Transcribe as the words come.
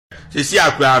se si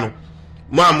akra no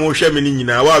ma mo hwe me ni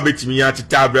nyina wa betimi ya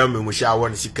teta Abraham me mo hya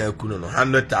won sika kunu no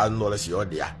 $100,000 ye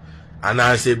odia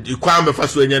ana se ikwan be fa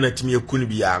so anya na timi ekunu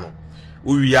biya no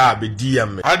uwi ya be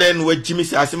DM aden wajimi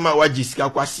se asema waji sika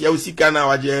kwase ya usika na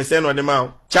waje se no de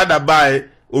ma chada bae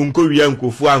onko wiya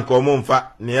nkofu anka omo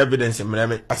mfa ne evidence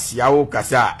mreme asiawo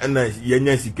kasa na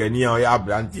yenya sikani a ya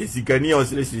Abraham sikani a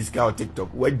osile sika o TikTok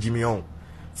wajimi on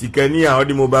sikani a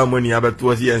odi mobile money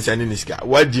abeto si ensane ni sika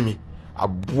wajimi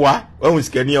aboa won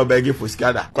sikani a obege fo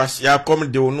skada kwase ya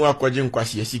kom de onu akwaje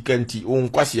nkwase ya sikanti o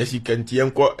nkwase ya sikanti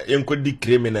enko di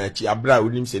criminal chi abra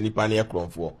onim se nipa na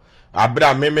ekronfo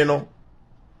abra meme no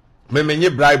memenye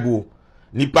bribe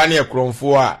nipa na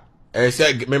ekronfo a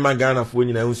se mema Ghana fo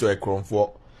nyina unso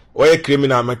ekronfo oye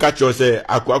criminal meka cho se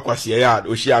akwakwase ya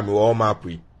o hia me wo map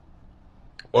yi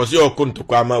o se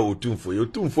okunto ama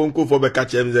otumfo nkofo beka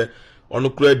chemze onu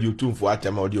kura bi otumfo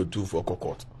atema odi otumfo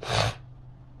kokot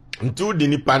ntu di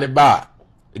nipa ne ba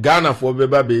Ghana fo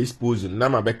beba be expose na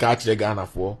ma beka kire Ghana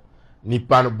fo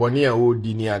nipa no boni a o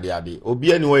di ni ade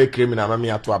obi ani oye criminal ma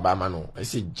me ato aba ma no I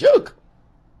say joke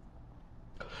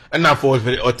and na for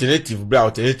alternative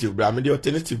bra me the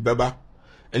alternative beba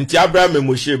nti Abraham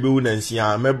mo hye be wu na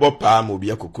nsia mebo pa ma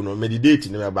obi akoko no meditate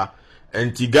ne meba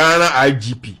nti Ghana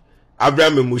IGP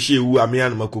Abraham mo hye wu amia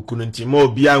na makoko no nti ma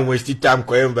obi an waste time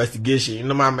ko investigation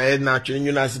no ma na atwe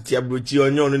university abrochi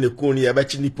onyo no ne kun ye be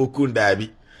chi ni pokun da bi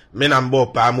me na mbo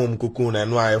pa ma mkoko na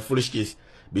no a foolish case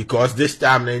because this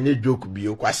time na nye joke bi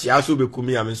o kwase aso be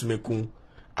kumi am nso mekun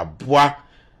aboa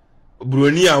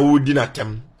broni a wo di na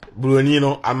tem broni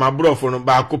no amabrofo no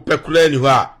ba ko pekura ni ho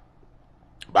a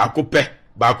ba ko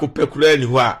pekura ni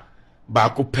ho a ba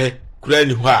ko pe kura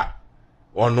ni ho a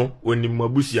ono oni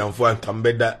mabusianfo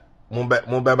ankambeda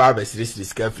mo be ba siri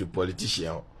scarefree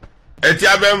politician eti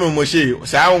Abraham mo hye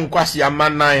sa won kwase ama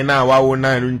 9 na wa wo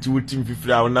 9 nti wutim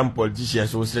fifira a wonam politician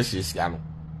so siri sika no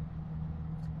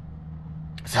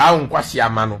sa won kwase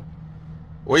ama no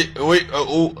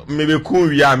o mebe ku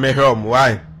wi a me help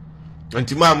why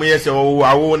nti ma mo yese wo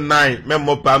wo 9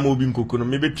 memmo pa ma obi nkoko no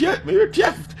mebe tia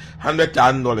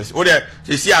 $100,000 o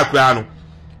de se akra no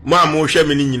ma mo hwe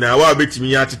me ni nyina wa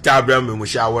betimi ya teta Abraham mo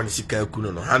hya won sika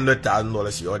kunu no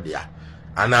 $100,000 ye odia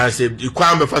ana se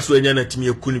ikwan be fa so anya na timi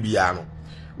ekunu biya no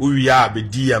uwi ya be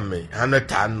DM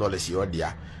 $100,000 ye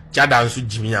odia chada nso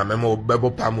jimi ya memmo bebo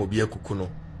pa ma obi akoko no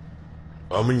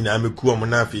omo nyina meku omo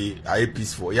na afi aye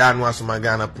peaceful ya no asoma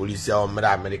Ghana police a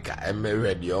omra America emme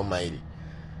ready o mairi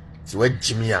si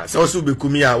wajimi a so so be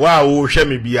kumi a wa wo hwe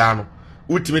me biya no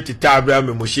utimi teta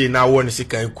Abraham mo hye na won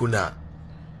sika kuna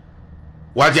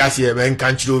wati asiye ben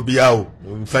kanchiro biya o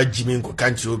mfa jimi nko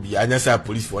kanchiro biya anya sa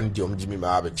police won di jimi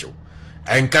ma abechew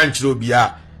en kanchiro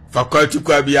biya faculty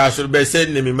kwa biya so be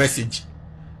send me message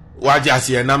wati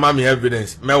asiye na ma me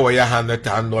evidence me wo ya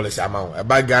 $100,000 amount e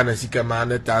ba Ghana sika ma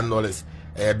 $100,000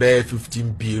 e be 15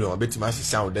 billion betima se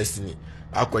sound destiny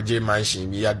akwaje mansion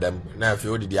bi adam na afi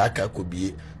odidi aka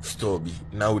kobie store bi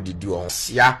na odidi on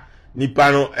sia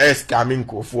nipa no coming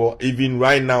kofo even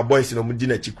right now boys no mudi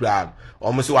na chikura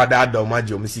omo so wada ada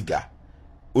omaje omusika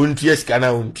ontua sika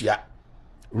na ontua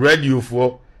radio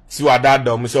fo si wada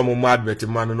ada omo so omo advert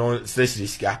man no stress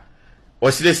sika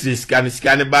o stress sika ni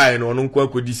sika ne bae no no nkwa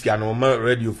kodi sika no ma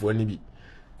radio fo ni bi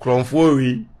kronfo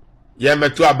wi ye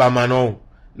meto abama no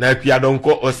na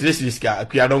akuadonko o stress sika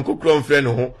akuadonko kronfre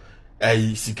no ho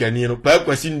ai sikani no pa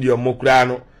kwasi ndi omo kura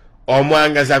no omo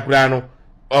angasa kura no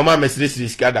omo mesresi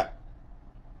skada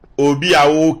obi a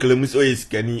wo klemus o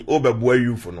yesikani obeboa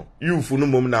youth no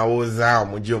mom na wo za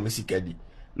omo je omo sikadi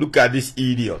look at this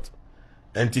idiot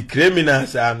anti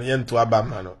criminals and yento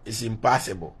abama no it's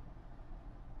impossible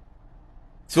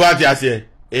so what I say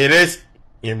it is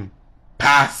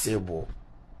impossible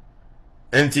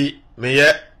anti me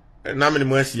ye na me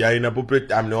mo asia ina appropriate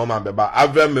time ne o ma beba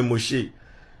Avraham me mo hye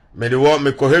me de wo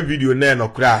me ko video na no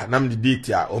kra na me date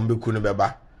a ombeku no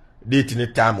beba date ni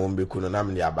time ombeku no na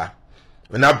me aba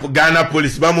na Ghana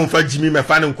police ba mo fa jimi me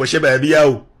fa ne nkohye ba bia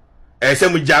o se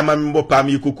mu jama me mbo pa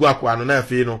me koku akwa no na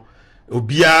afi no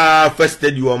obia first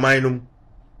study o man no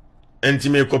enti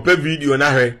me ko pe video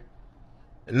na hwe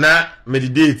na me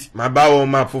date ma ba wo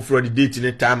ma foforo date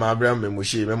ni time Abraham me mo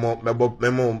hye me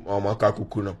mo o ma ka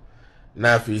koku no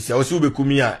na afi se o su beku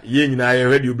mi a ye nyina ye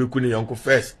ready obeku ne yonko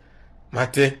first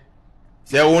mate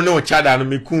se wo ne o chada no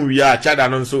mekun wi a chada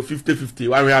no so 50-50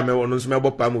 wan we ame no so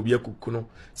mebo pa mo bi akuku no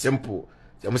simple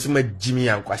se mo se ma jimi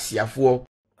an kwasiafo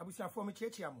abusiafo me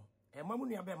chiachia mo e mamu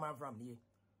nua be ma Avraham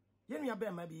ye nua be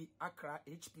ma bi Accra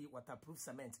HP waterproof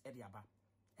cement e de aba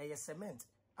ye cement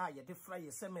a ye de fry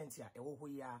ye cement a e wo ho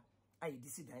ya a ye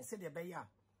disi dan se de be ya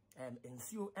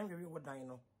ensuo enwewe wodan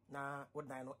no na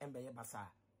wodan no embe ye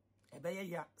basa ebeye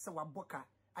ya se waboka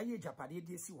aye japade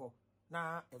de si ho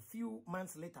na a few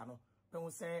months later no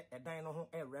pe say edan no ho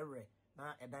erere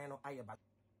na edan no aye ba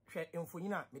hwe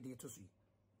emfonyina me de to so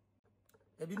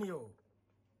ebi ni o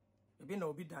ebi na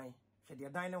obi dan hwe de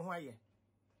edan no ho aye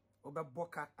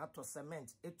obeboka ato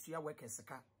cement etua workers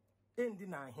ka endi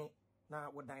na ahe na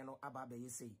wodan no aba ba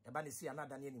yesei eba ne si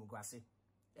anada ne anim guase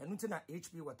enu ti na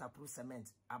HP waterproof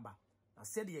cement aba na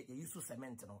said ye use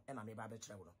cement no e na me ba be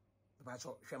kire wo no ba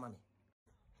cho hwema me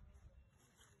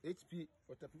HP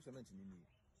waterproof cement ni ni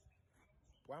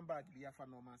one bag bi afa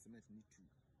normal cement ni 2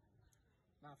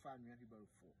 na afa anwa bi 4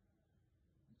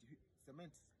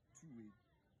 cement 2 way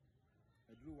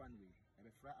adru 1 way e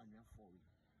be fra anwa 4 way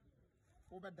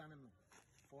over done no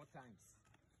 4 times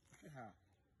ha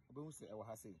obe say e wa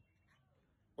ha say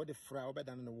o de fra over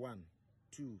done no 1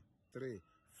 2 3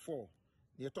 4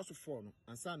 ne to so 4 no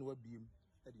ansa na wa biem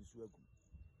e de nsu agum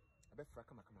e be fra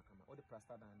kama o de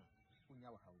plaster dan na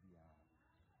unya wa ha obi ya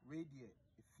radio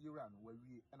efiura no wa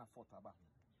wie e na 4 aba ho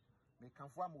me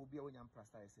kanfo ama obi a onya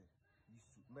plaster say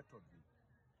yisu method bi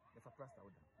e fa plaster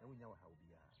oda na unya wa ha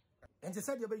obi ya enti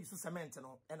said ye be use cement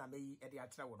no e na meyi e de a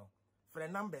kire wo no for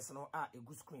numbers no a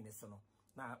egu screen so no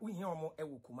na uhie omo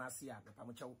ewo kumase a papa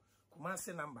mo chew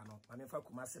kumase number no ma me fa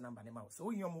kumase number ne ma so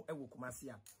uhie omo ewo kumase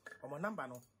a omo number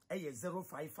no eye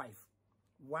 055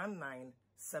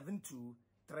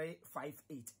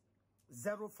 1972358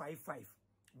 055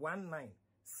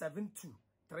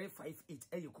 1972358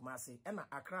 eye kumase e na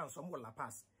Accra so mo La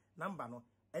Paz number no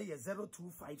eye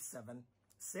 0257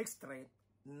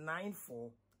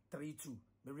 639432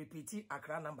 me repeat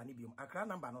Accra number ni biom Accra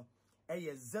number no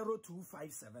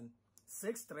 0257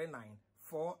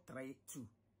 639432.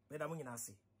 Madam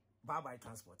Nyinase. Bye bye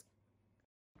transport.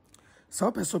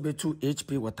 So peso be 2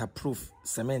 HP waterproof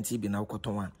cement bi na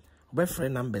ukoton a. Be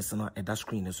friend numbers no e da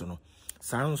screen so no.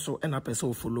 Sa so e na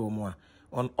peso follow mo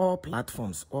on all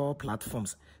platforms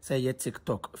say ye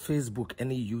TikTok, Facebook,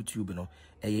 any YouTube no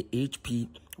e HP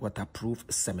waterproof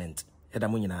cement.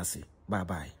 Madam Nyinase. Bye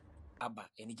bye. Aba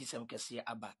enijisem kese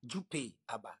aba Jupe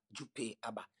aba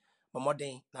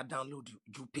Momoden na download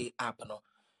Jupe app no.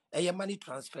 Eye money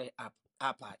transfer app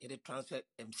it transfer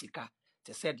MCK.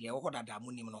 Te said ye ho dada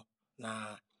munim no.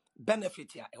 Na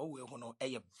benefit ya we ho no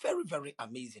very very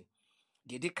amazing.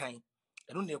 De kind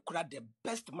eno na kura the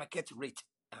best market rate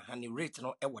and the rate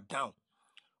no down.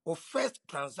 O first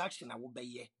transaction a wo be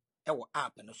ye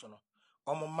app no so no.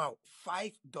 Omo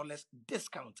 $5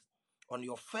 discount on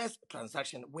your first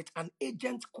transaction with an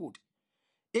agent code.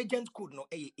 Agent code no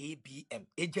ABM.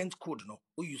 Agent code no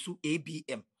we use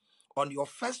ABM on your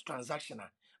first transaction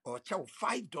or charge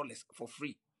 $5 for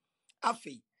free.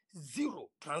 Afi 0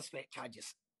 transfer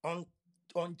charges on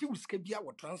Jews kebia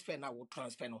will transfer na will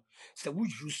transfer no. So we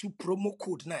use promo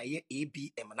code na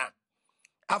ABM na.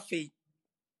 Afi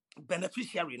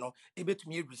beneficiary no able to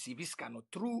me receive this no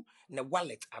through the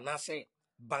wallet and I say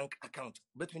bank account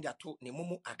between the two ne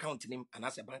momo account name and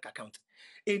as a bank account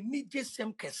any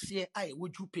gsm kese I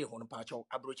would you pay on pacho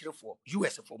abrochire for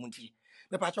US for munti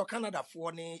me pacho Canada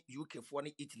for ne UK for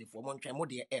ne Italy for montwe mo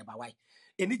de e ba why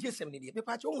any gsm ne de me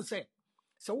pacho won say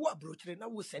so wo abrochire na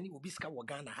wo sani obi ska wo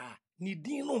Ghana ha ni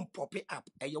din no pop up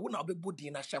e ye wo na obebo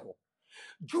din na hye ho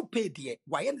you pay de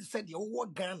why and said ye wo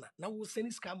Ghana na wo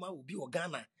sani ska ma obi wo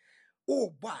Ghana oh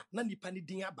ba na nipa ni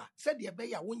din aba said ye be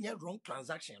ya wo nye wrong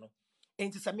transaction no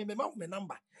enti se me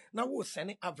number na wo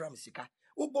send AVRAHAM sika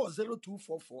wo bo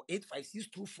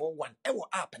 0244856241 e wo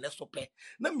app na so pe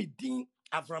na me din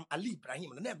AVRAHAM Ali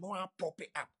Ibrahim na no pop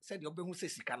up said ye obehu se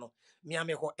sika no me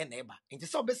ame ho e na eba enti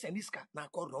se obe send sika na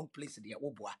call wrong place there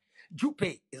wo boa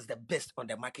JuPay is the best on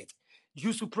the market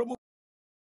use promo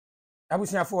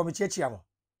abusia for me chechi am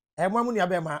e mo amu ni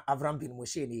abe ma AVRAHAM bin mo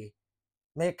she ni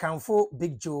me kanfo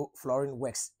Big Joe Flooring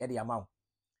Works e the amount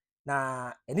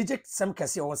na enijek sem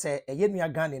kese won say eye nua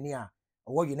Ghana ni a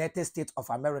wo United States of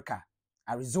America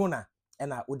Arizona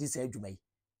na odi say adwuma yi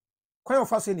kwan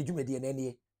of so ni dwuma de na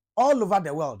nie all over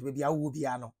the world we bia wo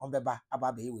bia no on beba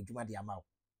aba be we dwuma de amawo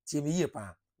tie me yie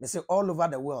pa me say all over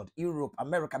the world Europe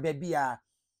America be bia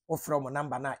wo from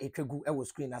number na etwegu e wo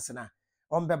screen ase na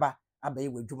on beba aba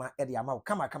we dwuma e de amawo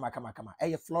kama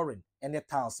eye flooring ene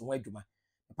tiles wo adwuma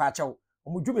pa chawo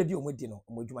omo dwuma di omo di no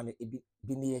omo dwuma ne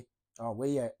bi nie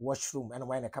we washroom and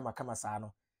why kama saa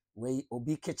no we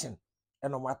obi kitchen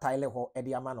and on tile ho e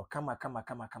de ama no kama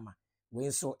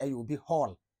we so e obi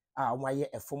hall a omaye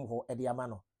efom ho e de ama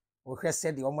no o hwe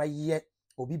se de omaye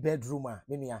obi bedroom a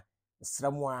menua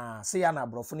sramu a se ya na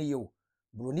brofo no ye o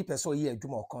broni person ye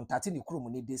adwuma o contact ni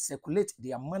krom ni they circulate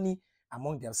their money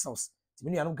among themselves ti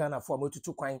menua no Ghana for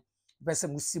amotutu kwan pese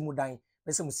musimu dan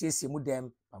pese musiesie mu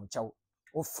dem pamchaw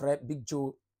o frɛ Big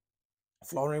Joe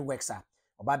flooring works a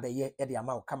oba beye e de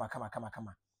ama wo kama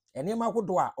enema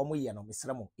hodo a omoye no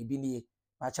mesremo ebi nie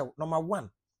pachaw number 1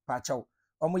 pachaw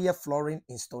omoye flooring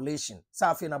installation sa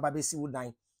afi na ba besi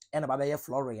wudan e na ba beye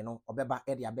flooring no obeba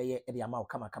e de abeye e de ama wo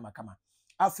kama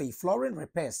afi flooring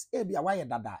repairs e bia wa ye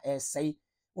dada e sei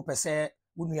wo pese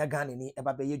wunua gane ni e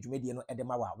ba beye dwumedie no e de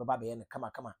ma wa obeba beye ne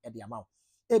kama e de ama wo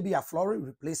e bia flooring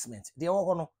replacement de wo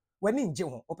ho no wani nje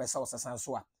ho wo pese wo sesan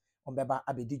so a ombeba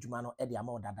abedi dwuma no e de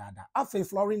ama wo dada afi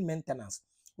flooring maintenance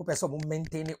wo pese mo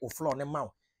maintain o floor ne ma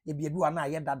wo ebi wa na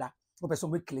ye dada wo pese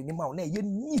mo clean ma wo na ye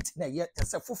neat na ye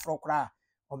tese foforo kra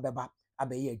ombeba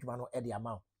abeye adwuma no e de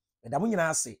ama wo da mo nyina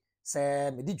ase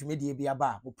se me di dwumedie bia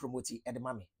ba mo promote e de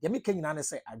ma me ye me ka nyina ne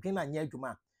se adwen na nya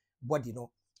adwuma body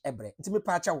no ebre nti me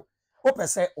pa acha wo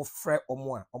pese o frɛ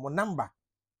omo a omo number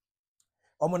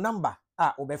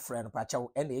a wo be frɛ no pa acha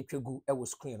wo e na etwegu e wo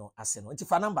screen no ase no nti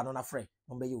fa number no na frɛ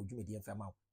mo be ye odwumedie mfa ma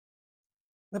wo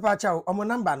me pa acha wo omo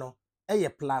number no e ye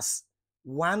plus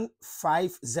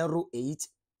 1508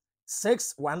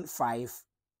 615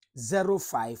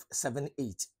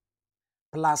 0578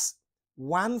 plus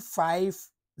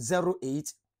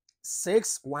 1508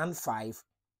 615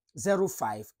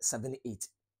 0578.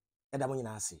 Edamo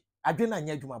nyina ase. Adwena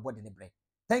anya adwuma body ne bre.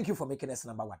 Thank you for making us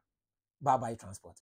number 1. Bye bye transport.